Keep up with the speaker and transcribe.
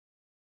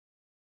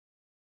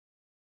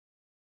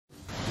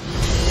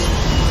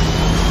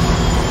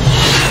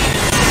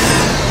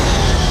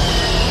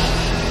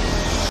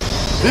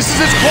This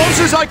is as close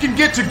as I can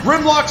get to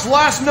Grimlock's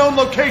last known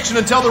location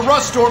until the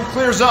rust storm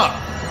clears up.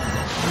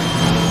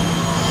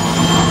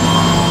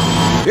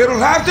 It'll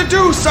have to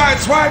do,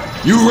 Sideswipe.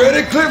 You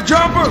ready, Cliff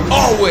Jumper?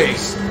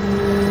 Always.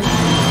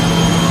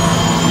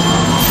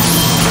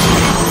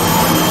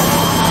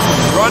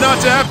 Try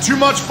not to have too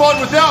much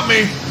fun without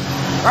me.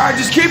 Alright,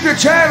 just keep your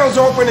channels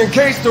open in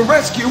case the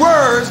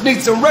rescuers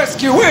need some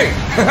rescuing.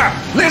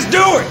 Let's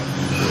do it!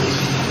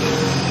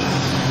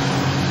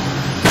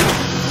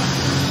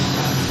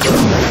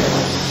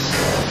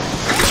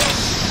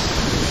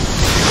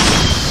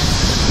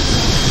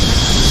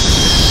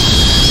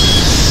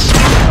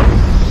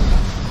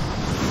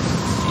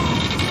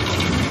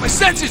 My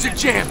sensors are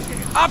jammed.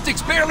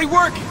 Optics barely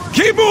working.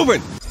 Keep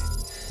moving!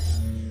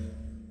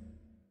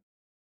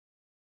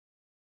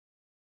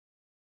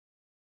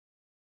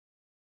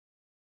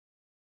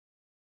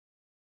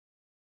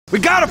 We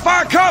gotta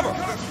find cover!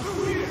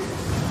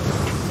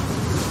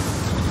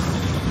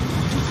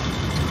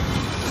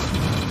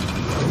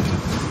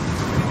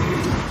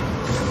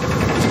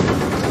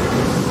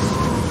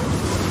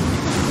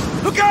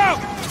 Look out!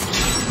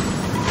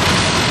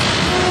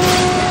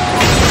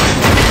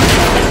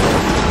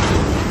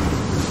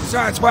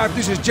 Sideswipe,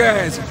 this is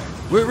Jazz.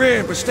 We're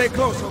in, but stay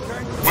close,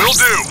 okay? Will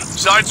do.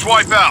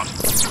 Sideswipe out.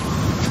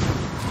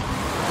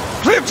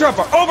 Cliff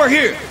Jumper, over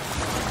here!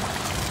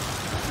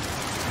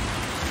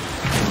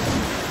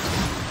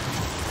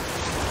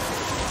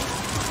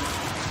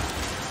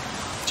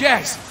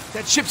 Jax,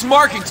 that ship's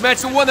markings match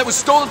the one that was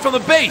stolen from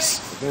the base.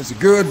 That's a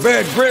good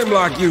bet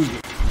Grimlock used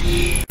it.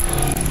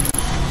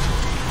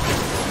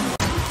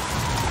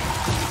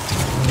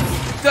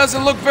 It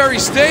doesn't look very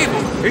stable.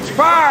 It's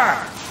fire!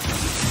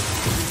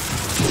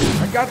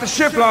 I got the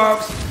ship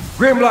logs.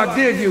 Grimlock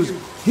did use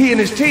it. He and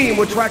his team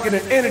were tracking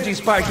an energy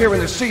spike here in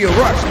the Sea of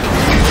Rust.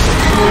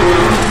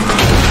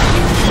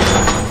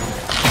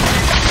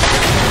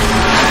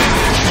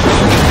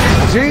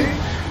 See?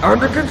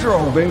 Under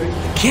control, baby.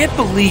 Can't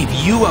believe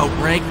you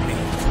outranked me.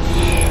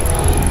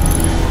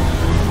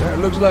 That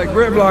looks like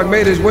Grimlock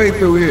made his way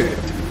through here.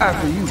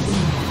 After you.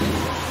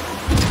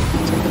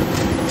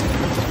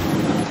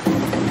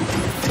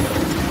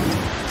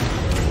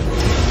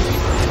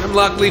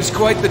 Grimlock leaves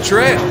quite the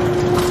trail.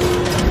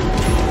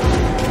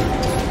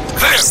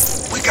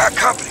 Cliff, we got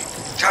company.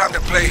 Time to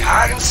play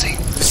hide and seek.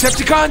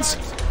 Decepticons?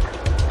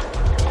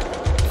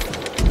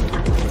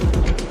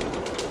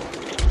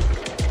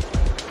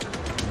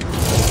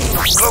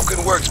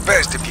 Cloaking works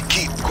best if you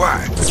keep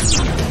quiet.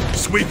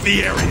 Sweep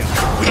the area.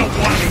 We don't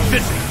want any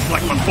visitors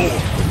like before.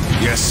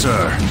 Yes,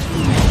 sir.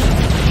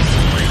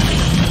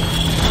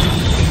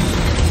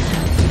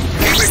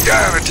 Keep it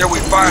down until we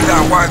find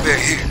out why they're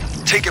here.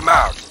 Take him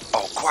out,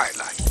 all quiet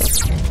like.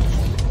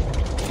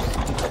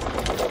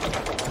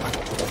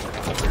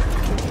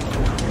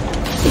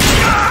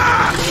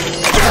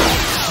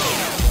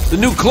 The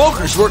new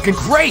cloaker's working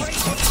great.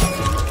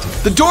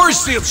 The door's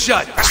sealed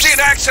shut. I see an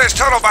access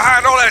tunnel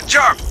behind all that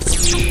junk.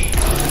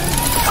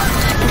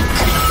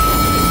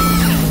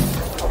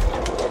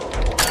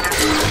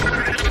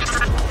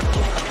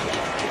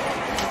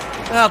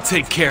 I'll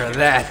take care of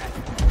that.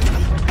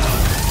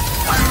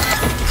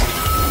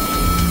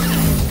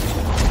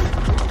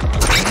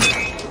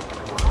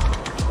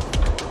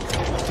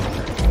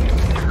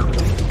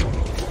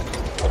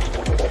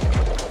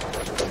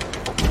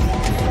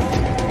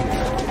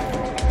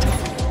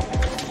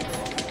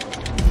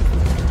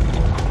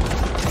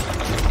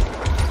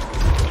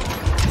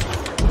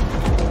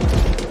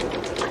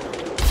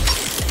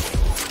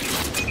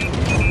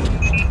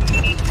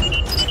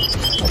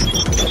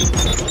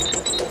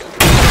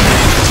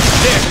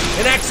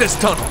 Access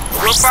tunnel.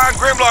 We'll find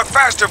Grimlock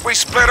faster if we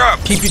split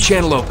up. Keep your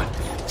channel open.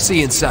 See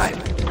you inside.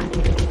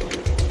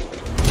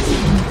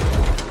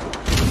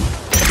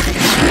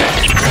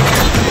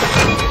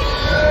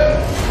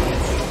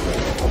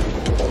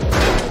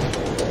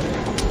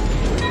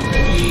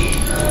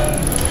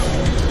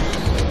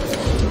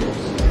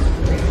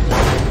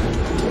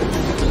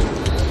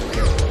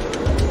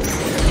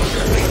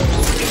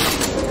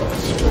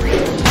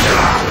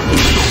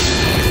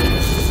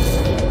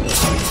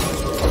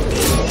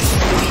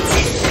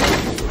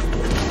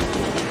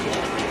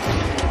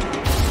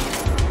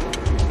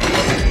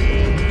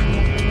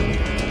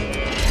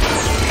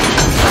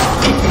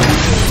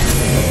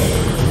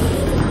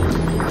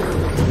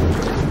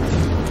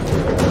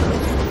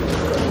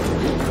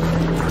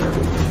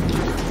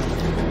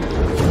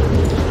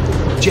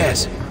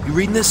 Jazz, you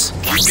reading this?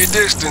 Keep your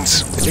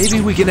distance.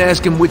 Maybe we can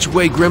ask him which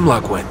way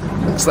Grimlock went.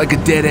 It's like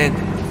a dead end.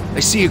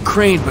 I see a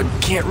crane, but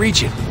can't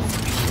reach it.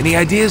 Any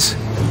ideas?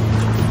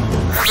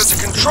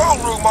 There's a control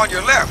room on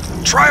your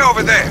left. Try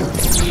over there.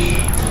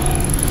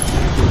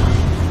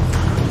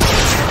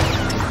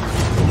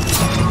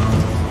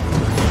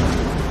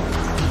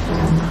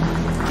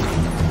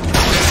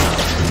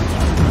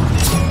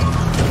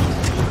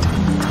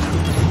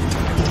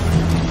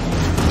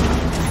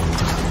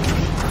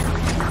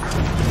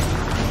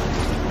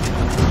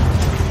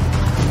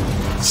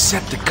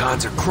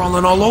 Decepticons are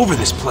crawling all over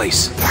this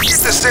place. I get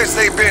the sense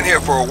they've been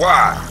here for a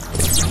while.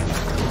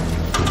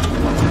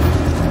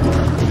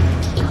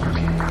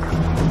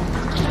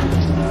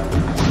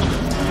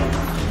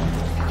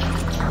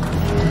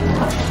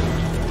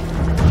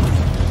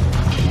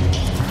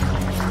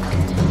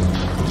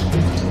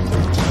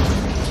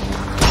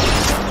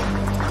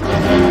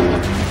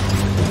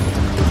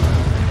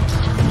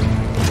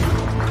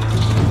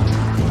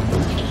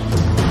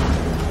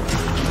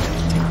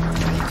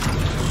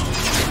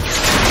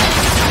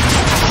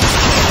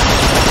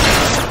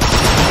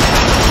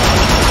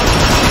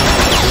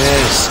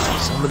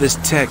 this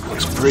tech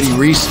looks pretty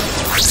recent.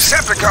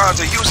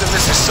 Decepticons are using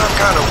this as some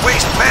kind of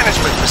waste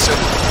management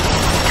facility.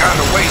 The kind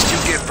of waste you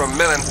get from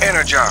milling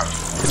energon.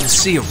 In a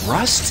sea of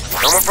rust?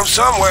 Coming from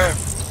somewhere.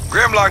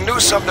 Grimlock knew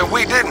something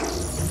we didn't.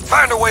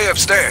 Find a way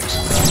upstairs.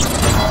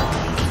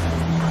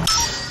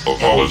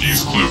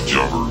 Apologies, Cliff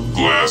Jumper.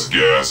 Glass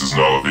gas is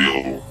not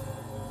available.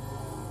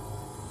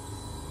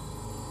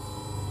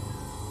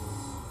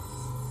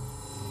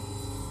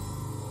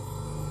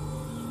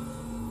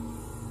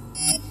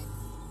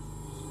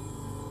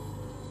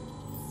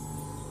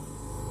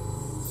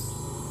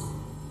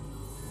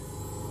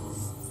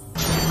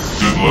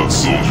 Good luck,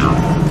 soldier.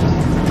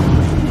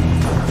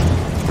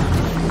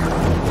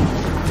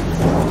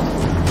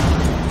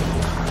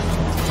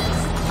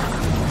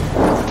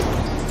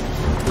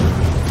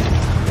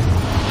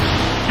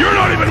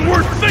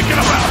 Worth thinking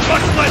about,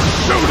 much less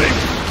shooting!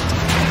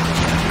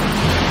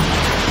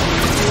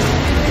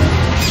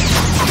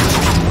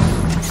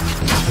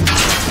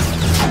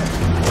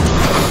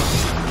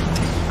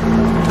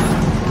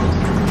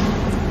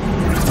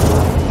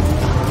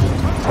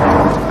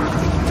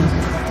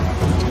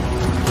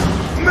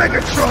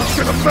 Megatron's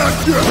gonna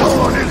back your hole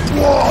on his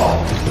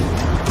wall!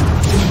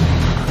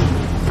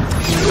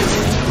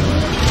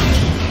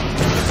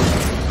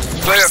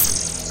 Cliff,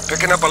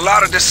 picking up a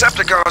lot of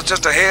Decepticons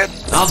just ahead.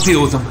 I'll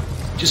deal with them.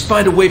 Just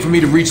find a way for me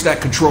to reach that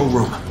control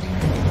room.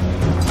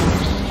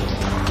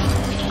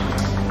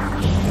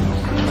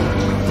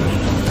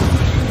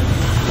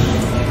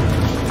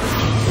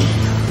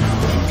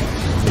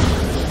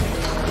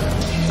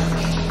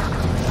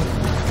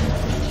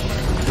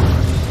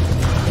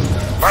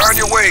 Find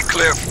your way,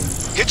 Cliff.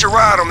 Hit your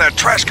ride on that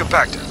trash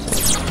compactor.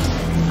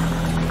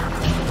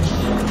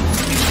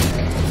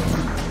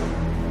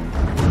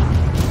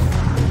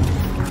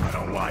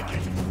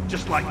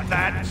 Just like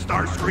that,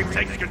 Starscream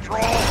takes control.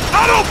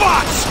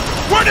 Autobots!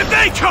 Where did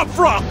they come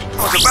from?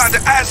 I was about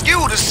to ask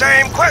you the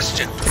same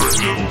question.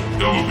 Threat level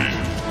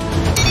elevated.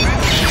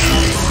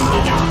 Trooper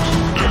alert.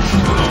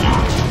 Trooper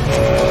alert.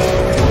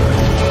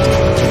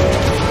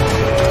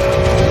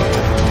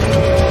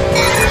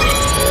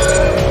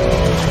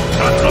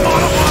 Got some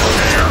Autobots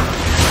here!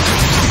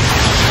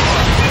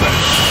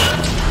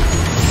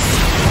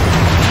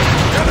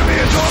 Enemy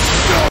is off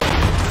scope!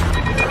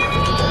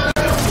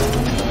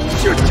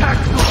 Is your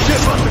tactical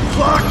ship on the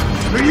clock,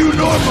 or you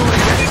normally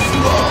get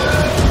slow?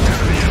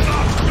 Enemy is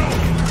off scope!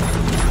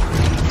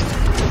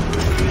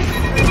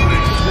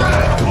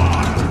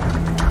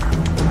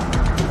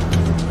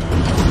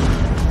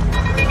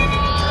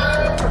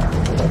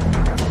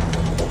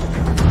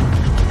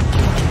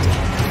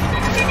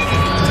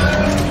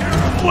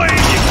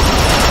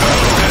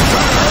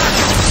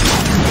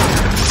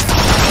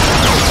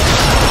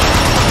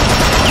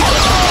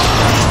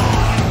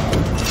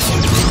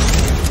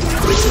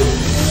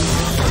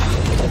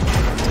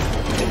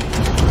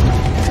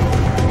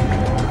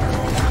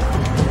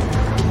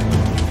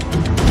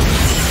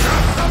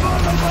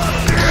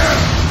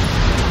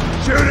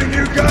 Shooting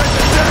you guys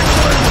is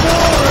actually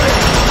boring!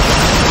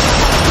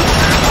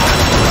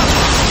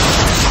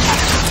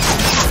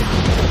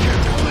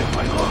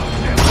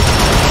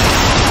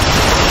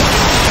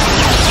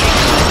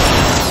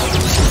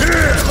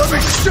 Here, let me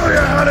show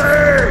you how to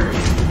aim!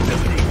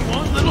 Just need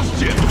one little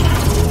ship.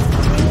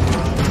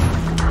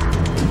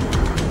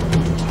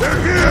 They're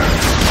here!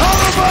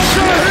 Autobots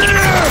are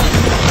here!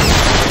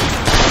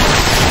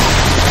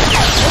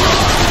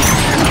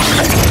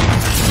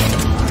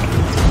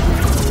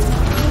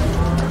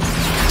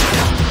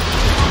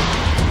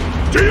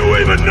 Do you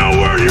even know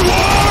where you are?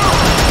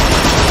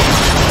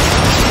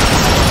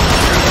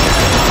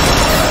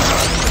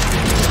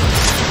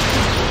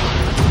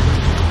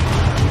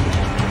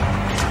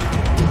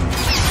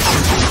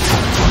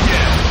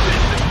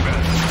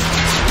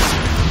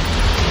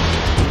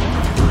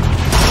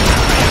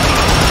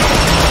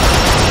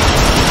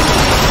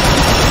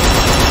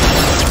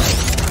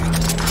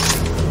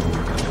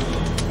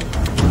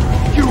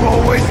 You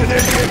always an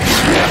idiot!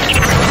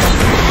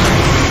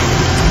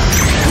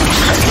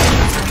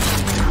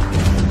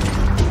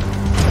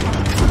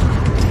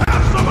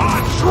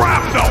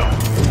 Shrapnel!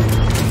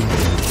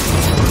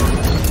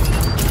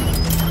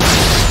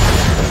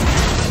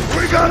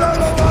 We got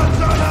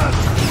Autobots on us!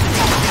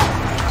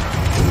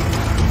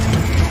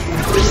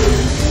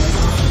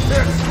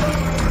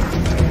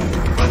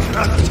 But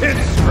not tin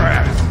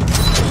scraps!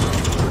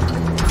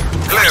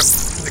 Cliff,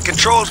 the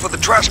controls for the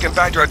trash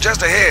compactor are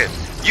just ahead.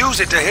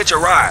 Use it to hitch a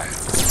ride.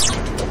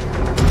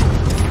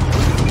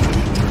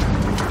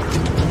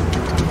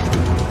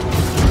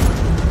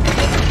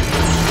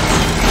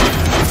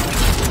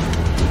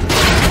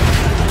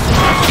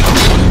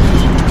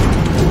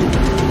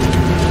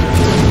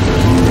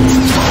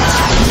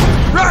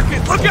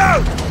 Look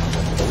out!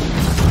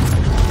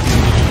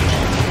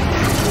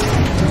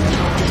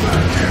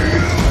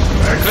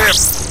 Cliff,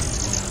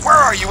 where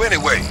are you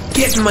anyway?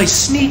 Getting my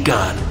sneak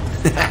on.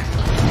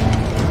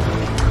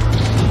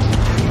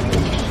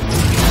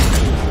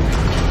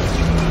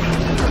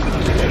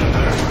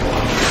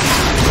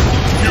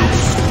 You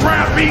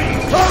scrappy!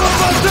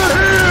 Autobots are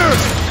here!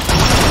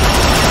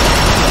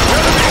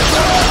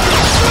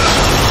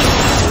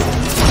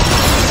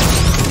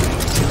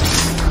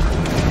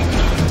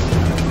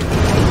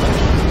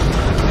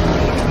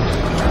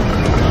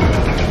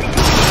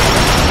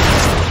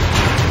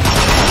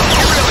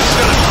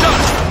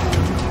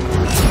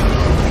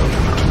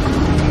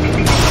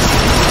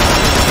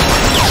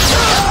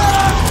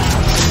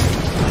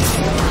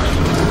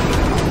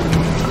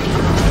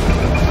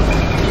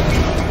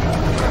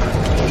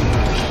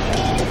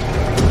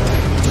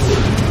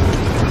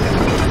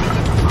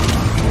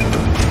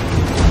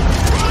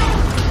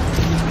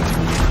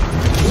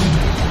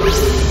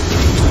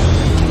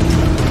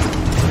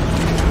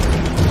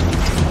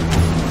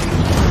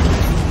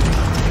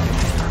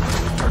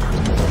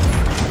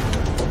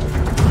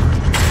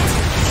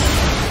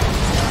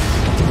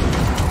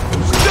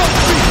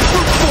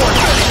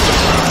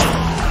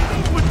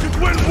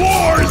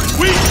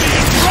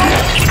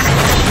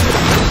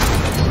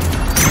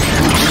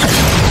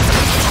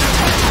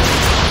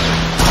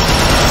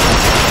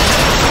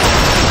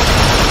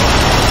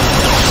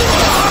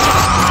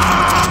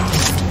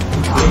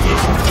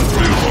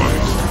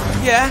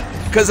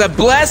 'Cause I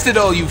blasted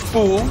all you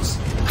fools.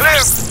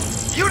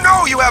 Cliff, you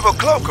know you have a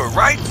cloaker,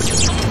 right?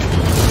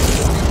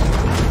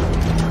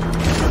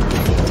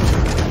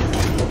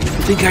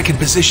 I think I can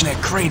position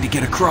that crane to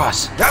get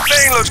across. That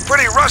thing looks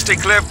pretty rusty,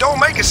 Cliff. Don't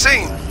make a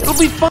scene. It'll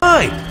be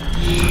fine.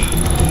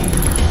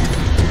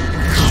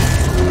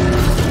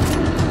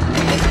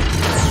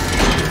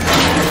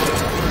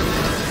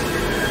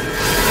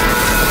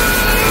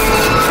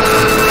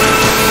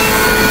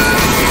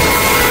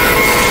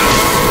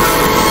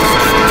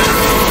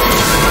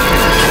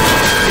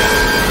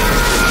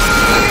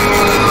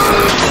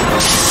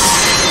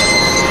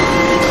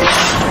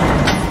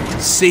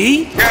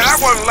 See? Yeah, that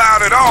wasn't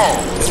loud at all.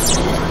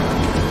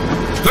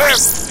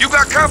 Cliff, you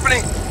got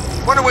company.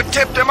 Wonder what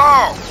tipped them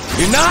off.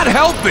 You're not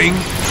helping.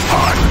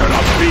 I'm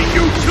gonna beat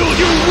you till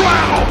you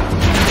rattle!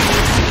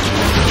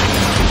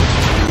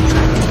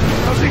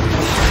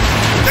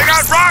 They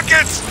got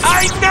rockets!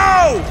 I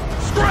know!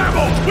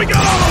 Scramble! We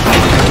got all of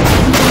them!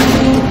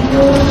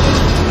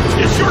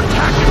 Is your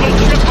tactical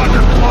ship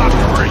underclocked,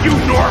 or are you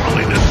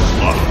normally this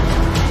slow?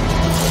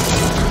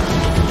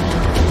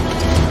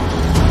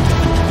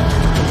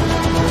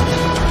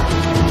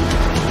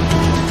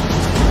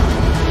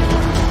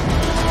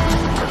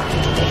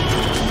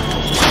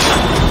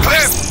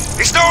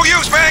 It's no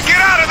use, man. Get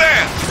out of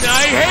there!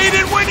 I hate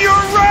it when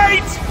you're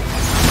right!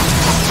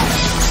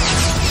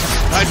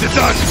 It's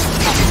done.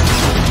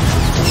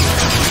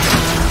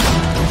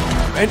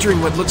 Entering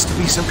what looks to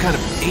be some kind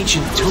of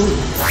ancient tomb.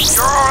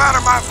 You're all out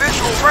of my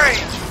visual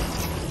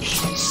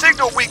range.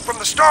 Signal weak from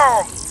the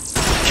storm.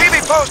 Keep me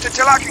posted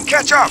till I can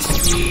catch up.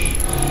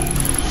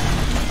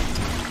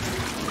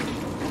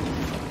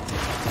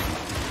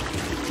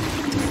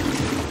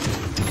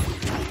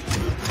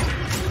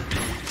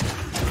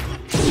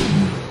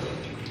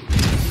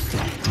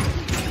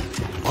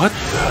 What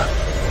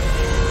the?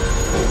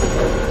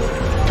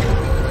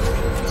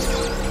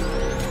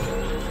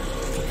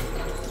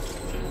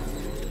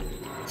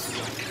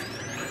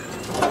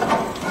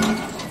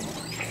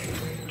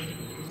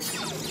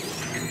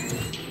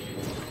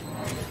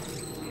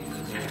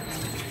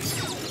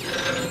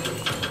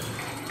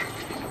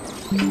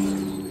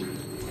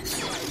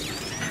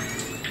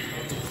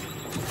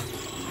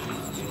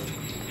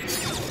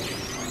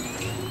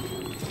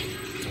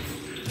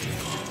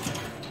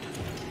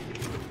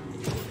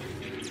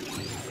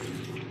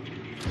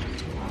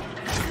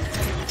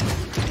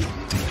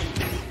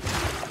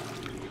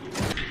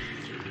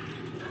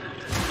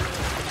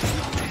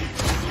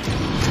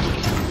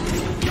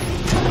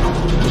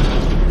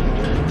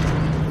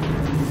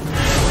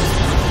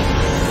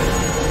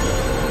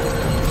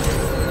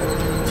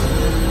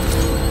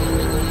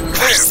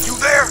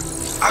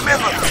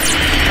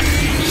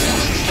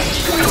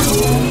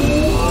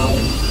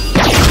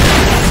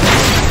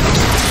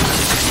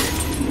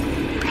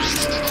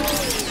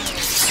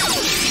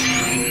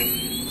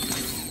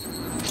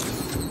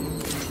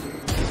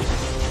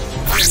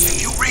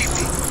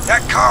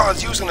 That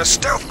car's using a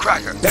stealth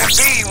cracker. That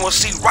beam will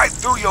see right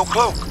through your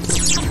cloak.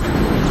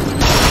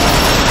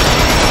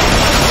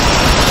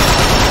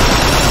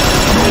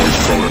 Noise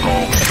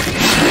protocol.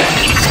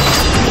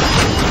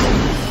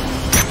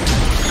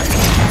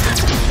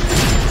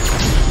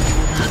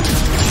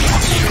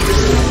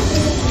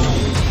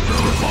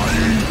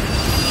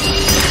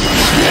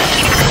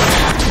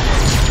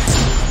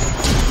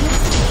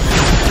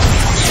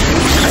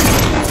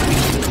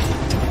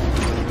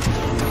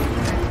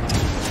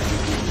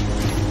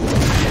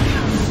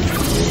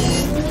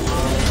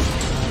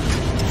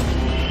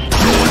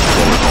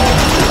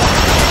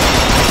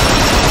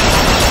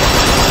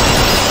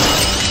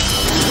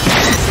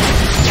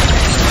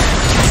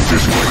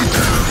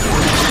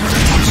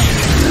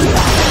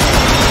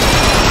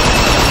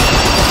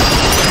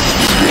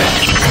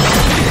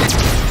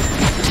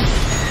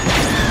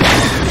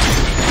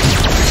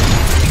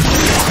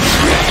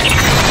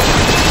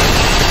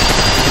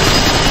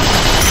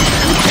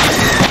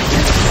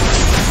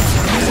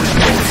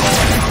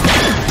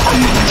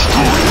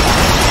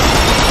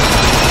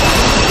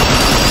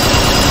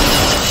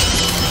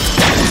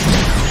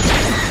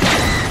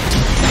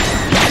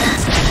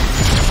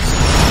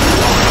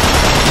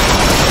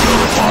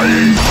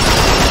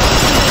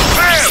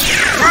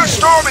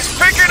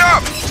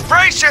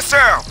 Brace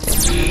yourself!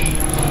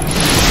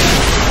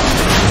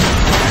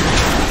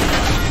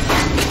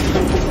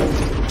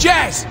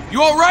 Jazz,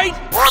 you alright?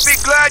 Wanna be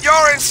glad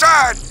you're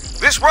inside.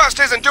 This rust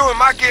isn't doing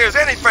my gears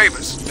any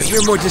favors. I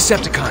hear more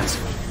Decepticons.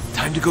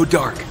 Time to go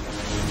dark.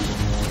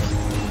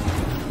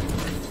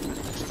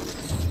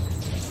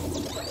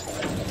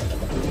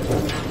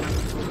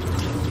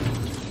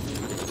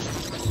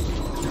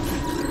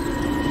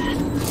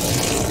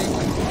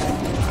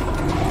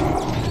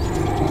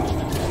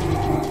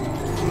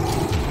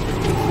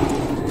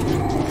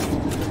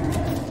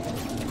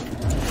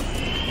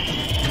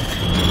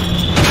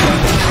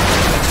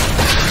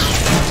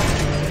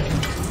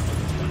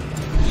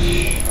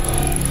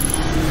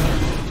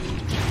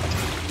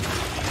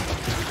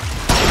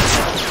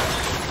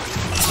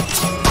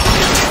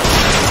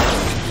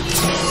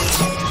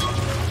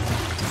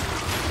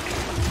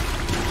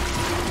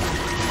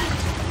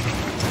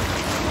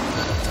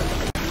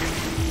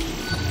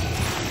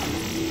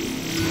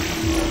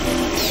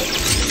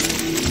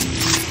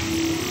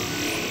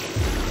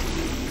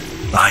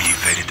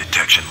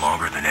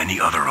 any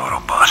other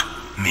Autobot.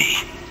 Me,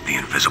 the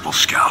Invisible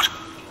Scout.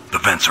 The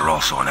vents are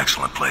also an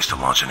excellent place to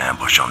launch an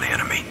ambush on the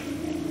enemy.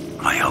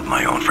 I held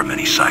my own for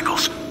many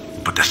cycles,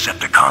 but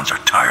Decepticons are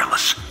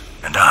tireless,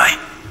 and I,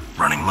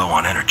 running low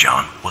on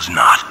energon, was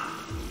not.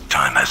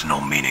 Time has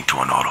no meaning to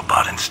an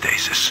Autobot in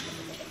stasis.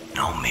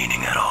 No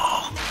meaning at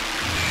all.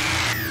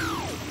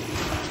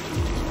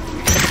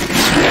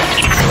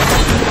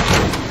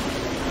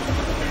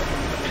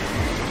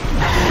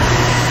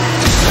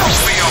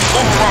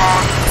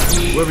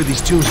 Whoever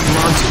these tombs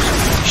belong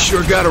to,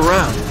 sure got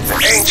around.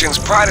 The ancients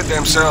prided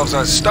themselves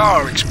on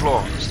star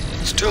explorers.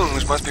 These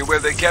tombs must be where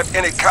they kept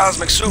any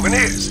cosmic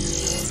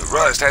souvenirs. The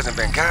rust hasn't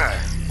been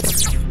kind.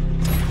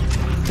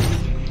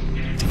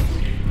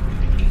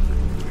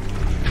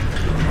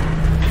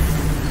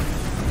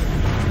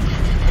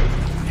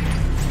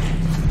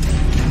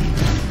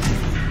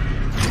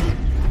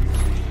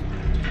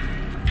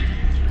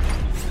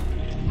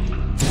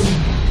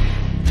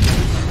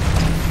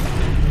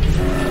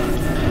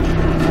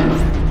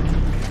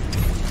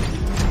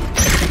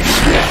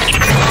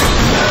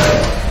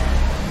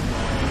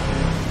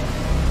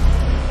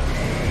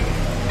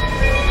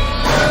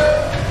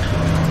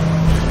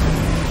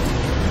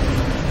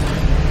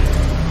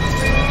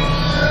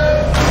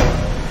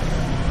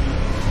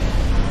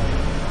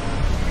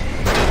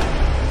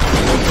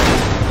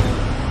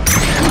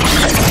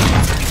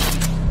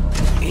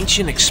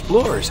 Ancient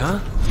explorers, huh?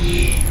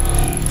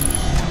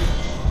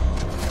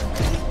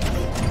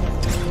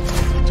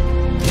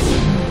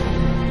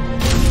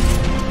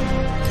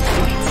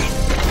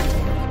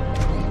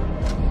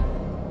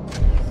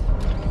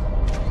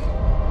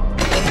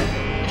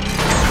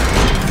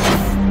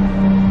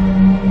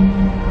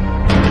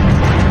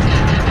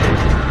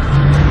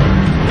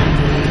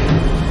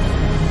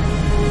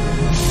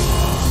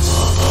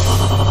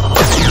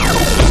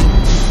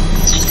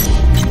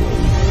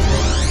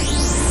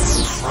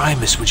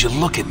 Would you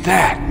look at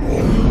that?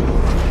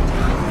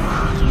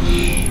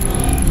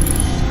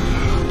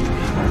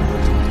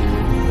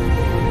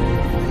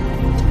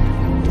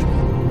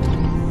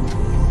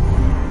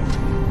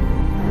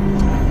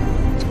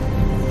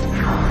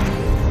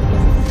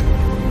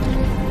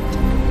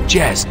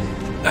 Jazz,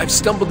 I've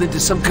stumbled into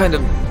some kind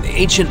of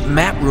ancient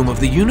map room of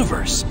the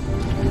universe.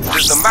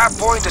 Does the map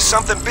point to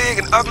something big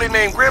and ugly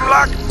named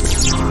Grimlock?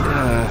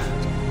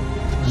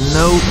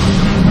 No.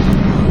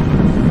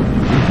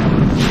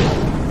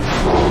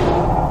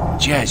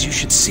 Jazz, you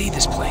should see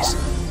this place.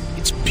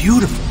 It's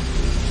beautiful.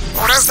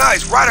 Oh, that's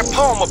nice. Write a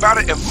poem about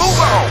it and move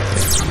on.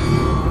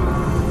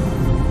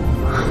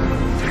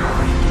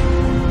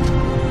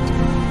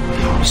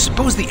 You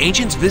suppose the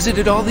ancients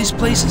visited all these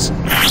places?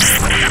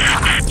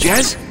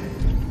 Jazz?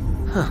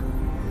 Huh.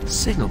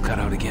 Signal cut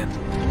out again.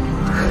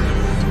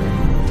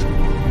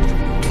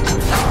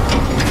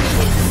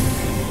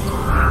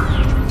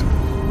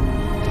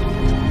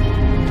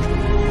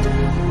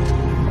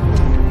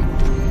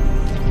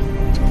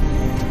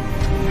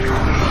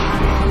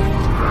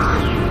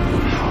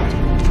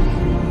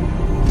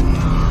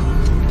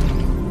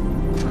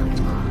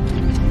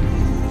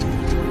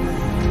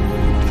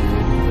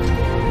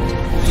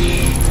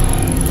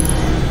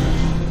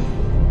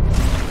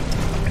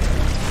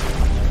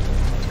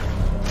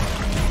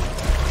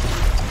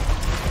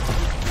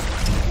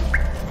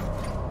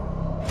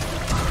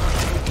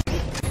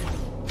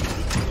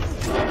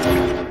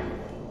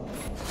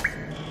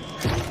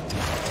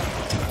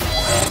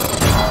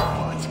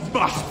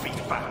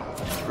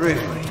 Really?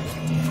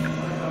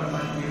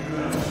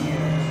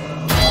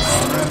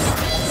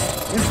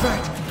 In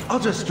fact, I'll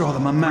just draw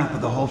them a map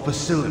of the whole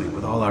facility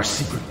with all our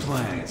secret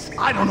plans.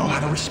 I don't know how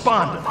to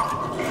respond to that.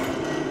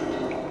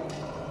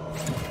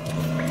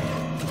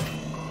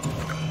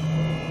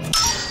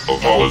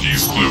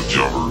 Apologies, Cliff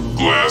Jumper.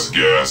 Glass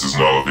gas is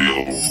not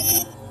available.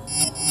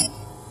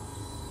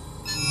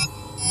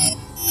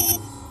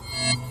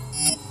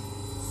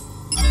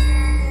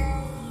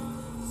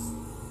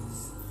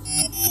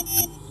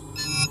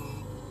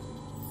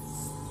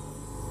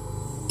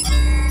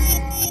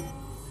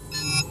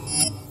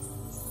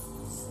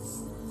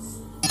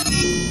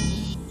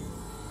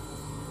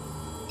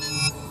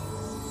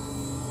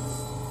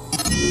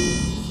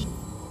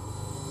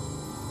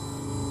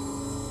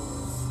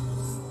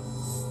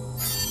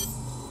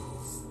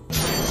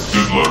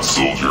 Good luck,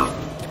 soldier.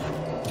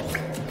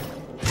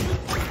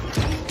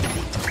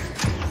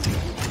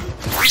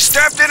 We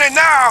stepped in it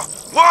now.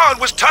 One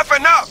was tough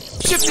enough.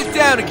 Shift it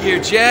down a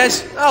gear,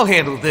 Jazz. I'll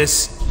handle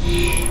this.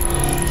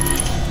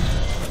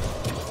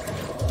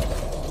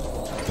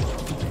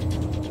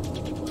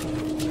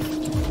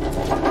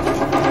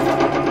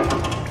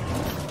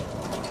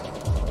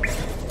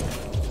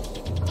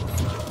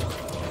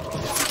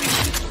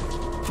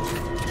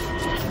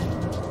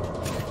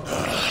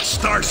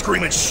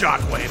 Starscream and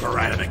Shockwave are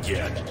at it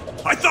again.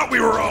 I thought we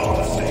were all on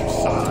the same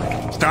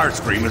side.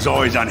 Starscream is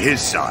always on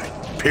his side,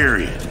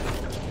 period.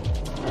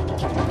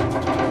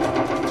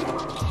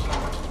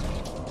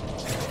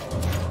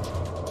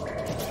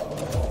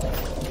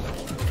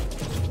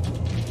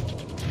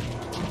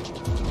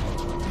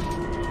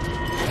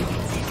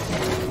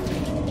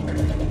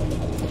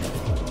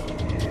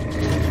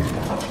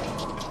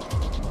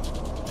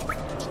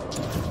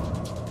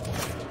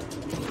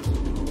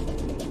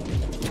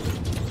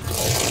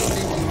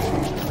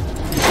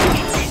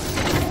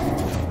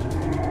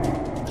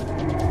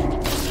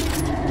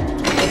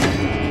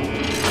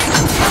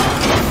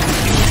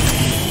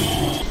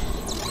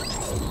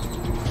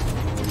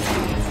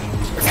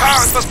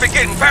 Grimlock must be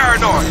getting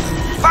paranoid.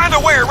 Find a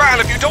way around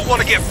if you don't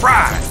want to get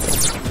fried.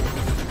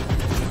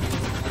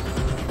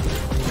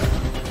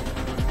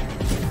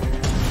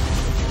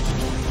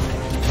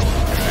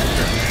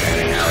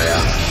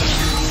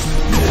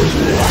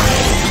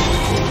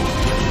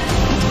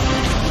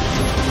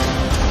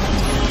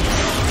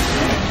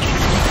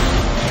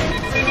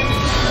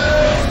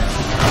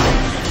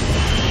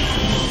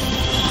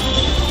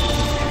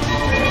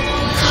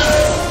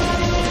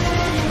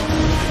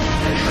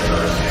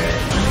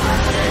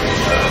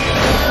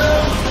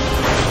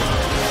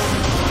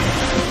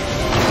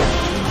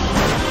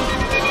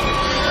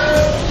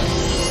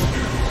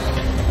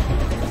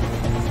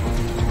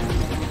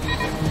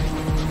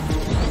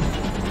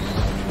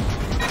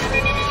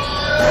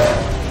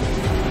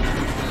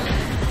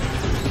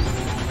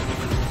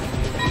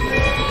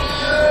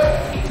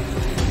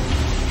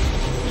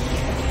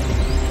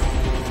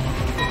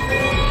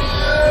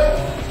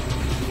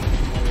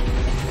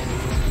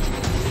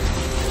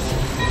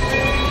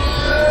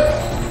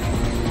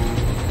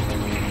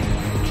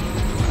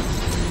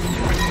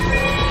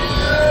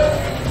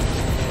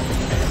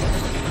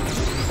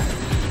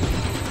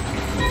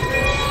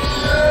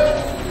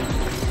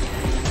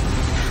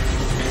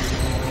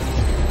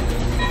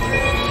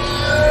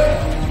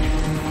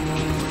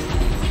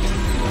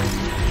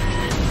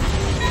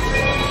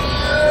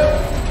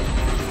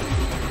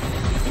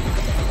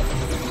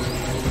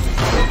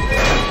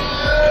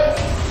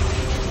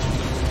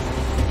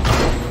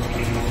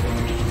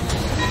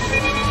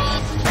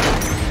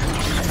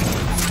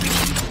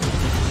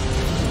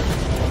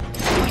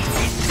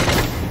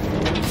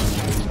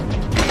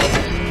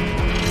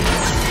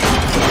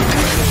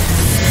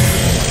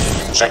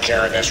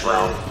 Secure this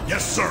room.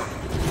 Yes, sir.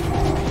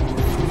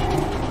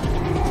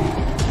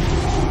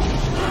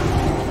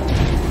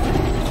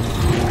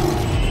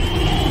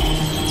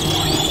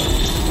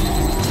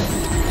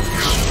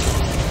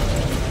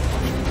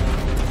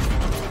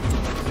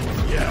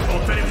 Yeah,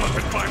 well, if anyone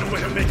can find a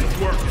way to make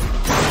it work.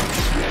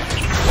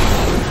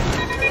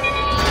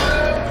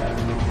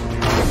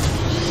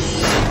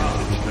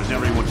 Because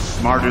everyone's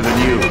smarter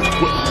than you.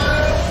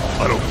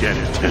 I don't get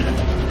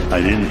it. I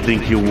didn't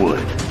think you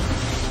would.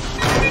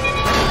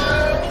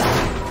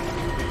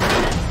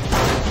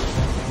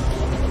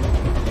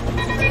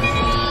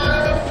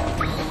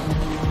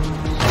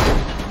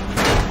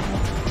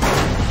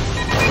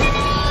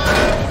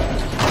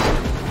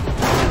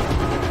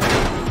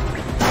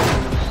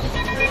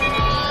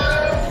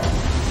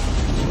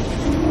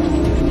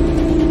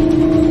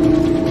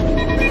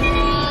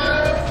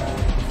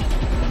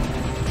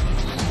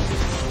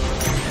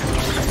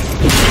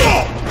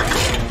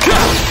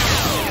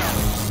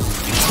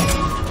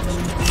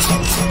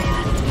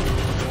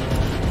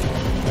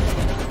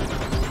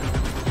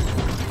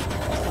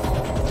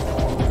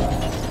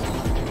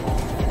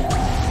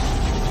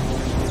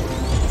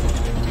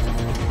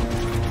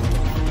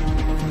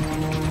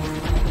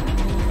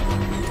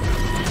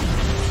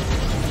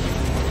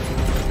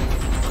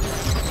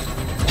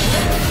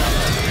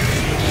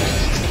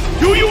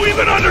 Do you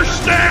even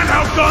understand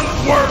how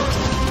guns work?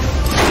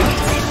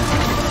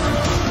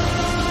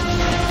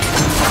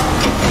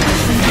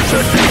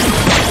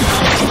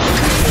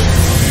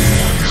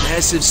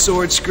 Massive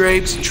sword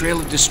scrapes, trail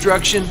of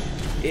destruction.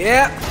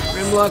 Yeah,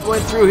 Grimlock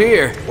went through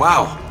here.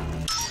 Wow.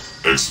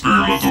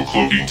 Experimental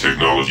cloaking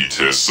technology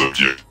test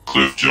subject,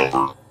 Cliff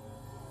Jumper.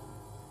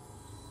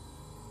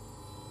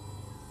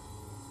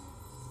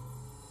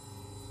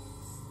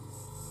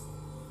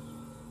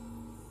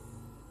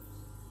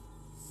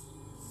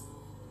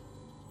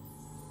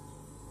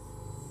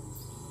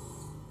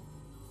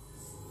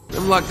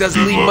 Grimlock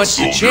doesn't leave much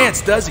to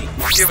chance, does he?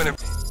 Giving him